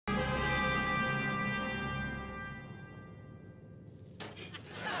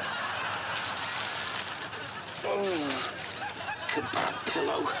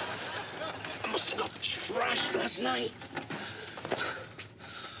know. I must have got trashed last night.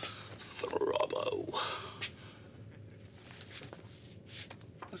 Throbbo.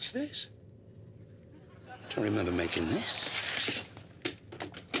 What's this? Don't remember making this.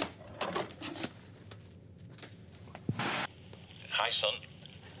 Hi, son.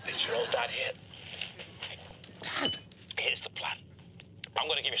 It's your old dad here. Dad? Here's the plan. I'm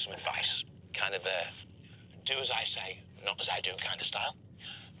going to give you some advice. Kind of do as I say, not as I do kind of style.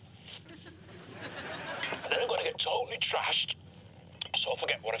 And then I'm going to get totally trashed, so I'll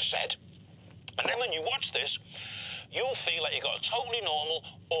forget what I've said. And then when you watch this, you'll feel like you've got a totally normal,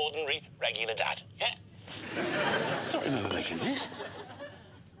 ordinary, regular dad, yeah? Don't remember making this.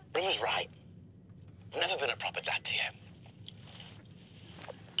 Rumor's right. I've never been a proper dad to you.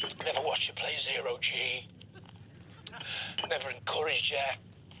 Never watched you play Zero G. Never encouraged you.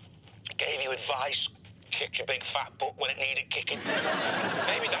 Gave you advice. Kicked your big fat butt when it needed kicking.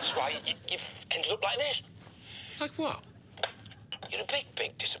 Maybe that's why you've ended up like this. Like what? You're a big,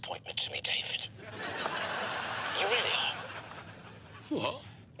 big disappointment to me, David. You really are. What?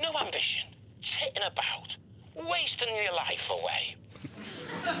 No ambition. Sitting about. Wasting your life away.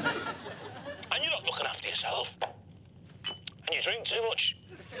 And you're not looking after yourself. And you drink too much.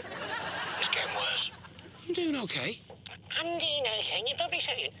 It's getting worse. I'm doing okay. I'm doing okay. You're probably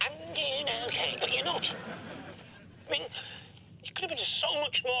saying, I'm doing okay, but you're not. I mean, you could have been just so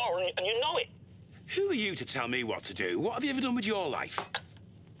much more, and you know it. Who are you to tell me what to do? What have you ever done with your life?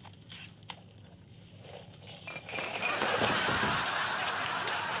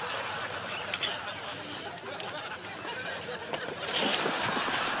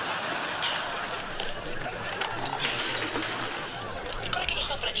 You've got to get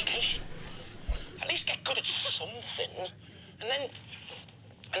yourself an education. At least get good at something, and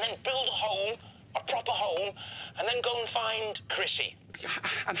then build a home, a proper home, and then go and find Chrissy.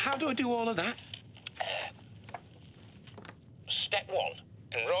 And how do I do all of that? Step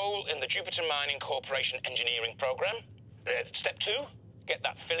 1, enroll in the Jupiter Mining Corporation engineering program. Step 2, get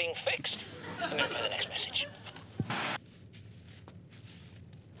that filling fixed, and then play the next message.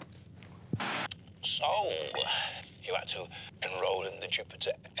 So, you had to enroll in the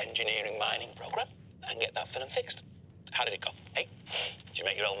Jupiter engineering mining program and get that filling fixed. How did it go? Hey, did you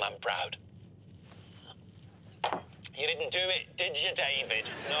make your old man proud? You didn't do it, did you, David?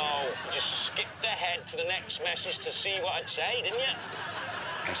 No, you just skipped ahead to the next message to see what I'd say, didn't you?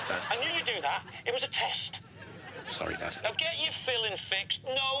 Yes, Dad. I knew you'd do that. It was a test. Sorry, Dad. Now get your filling fixed,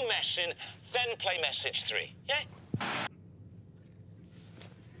 no messing, then play message 3, yeah?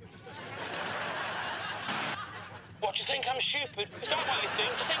 What, do you think I'm stupid? Is that what you think?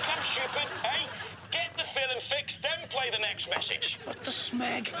 Do you think I'm stupid? Hey, get the filling fixed, then play the next message. What the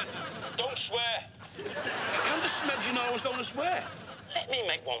smeg? Don't swear. How the smeg do you know I was going to swear? Let me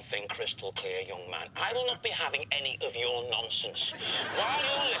make one thing crystal clear, young man. I will not be having any of your nonsense. While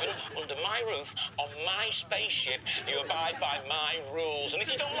you're living under my roof, on my spaceship, you abide by my rules. And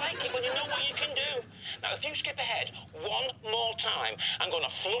if you don't like it, well, you know what you can do. Now, if you skip ahead one more time, I'm going to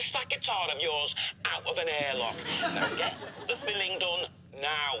flush that guitar of yours out of an airlock. Now, get the filling done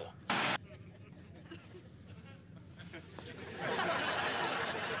now.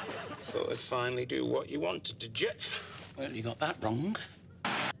 Thought I'd finally do what you wanted, did you? Well, you got that wrong.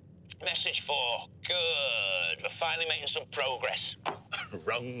 Message 4. Good. We're finally making some progress.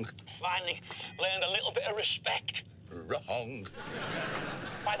 Wrong. Finally learned a little bit of respect. Wrong.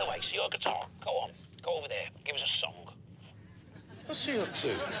 By the way, see your guitar. Go on. Go over there. Give us a song. What's he up to?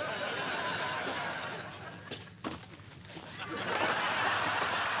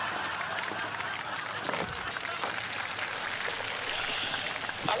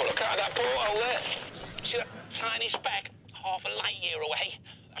 Have a look at that porthole there. See that tiny speck? Half a light year away.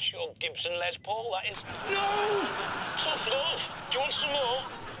 That's your Gibson Les Paul, that is. No! Tough love. Do you want some more?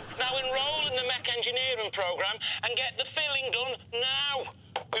 Now enroll in the mech engineering program and get the filling done now.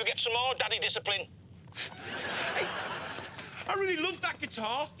 We'll get some more daddy discipline. Hey, I really love that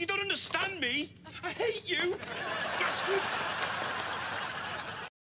guitar. You don't understand me. I hate you. Bastard.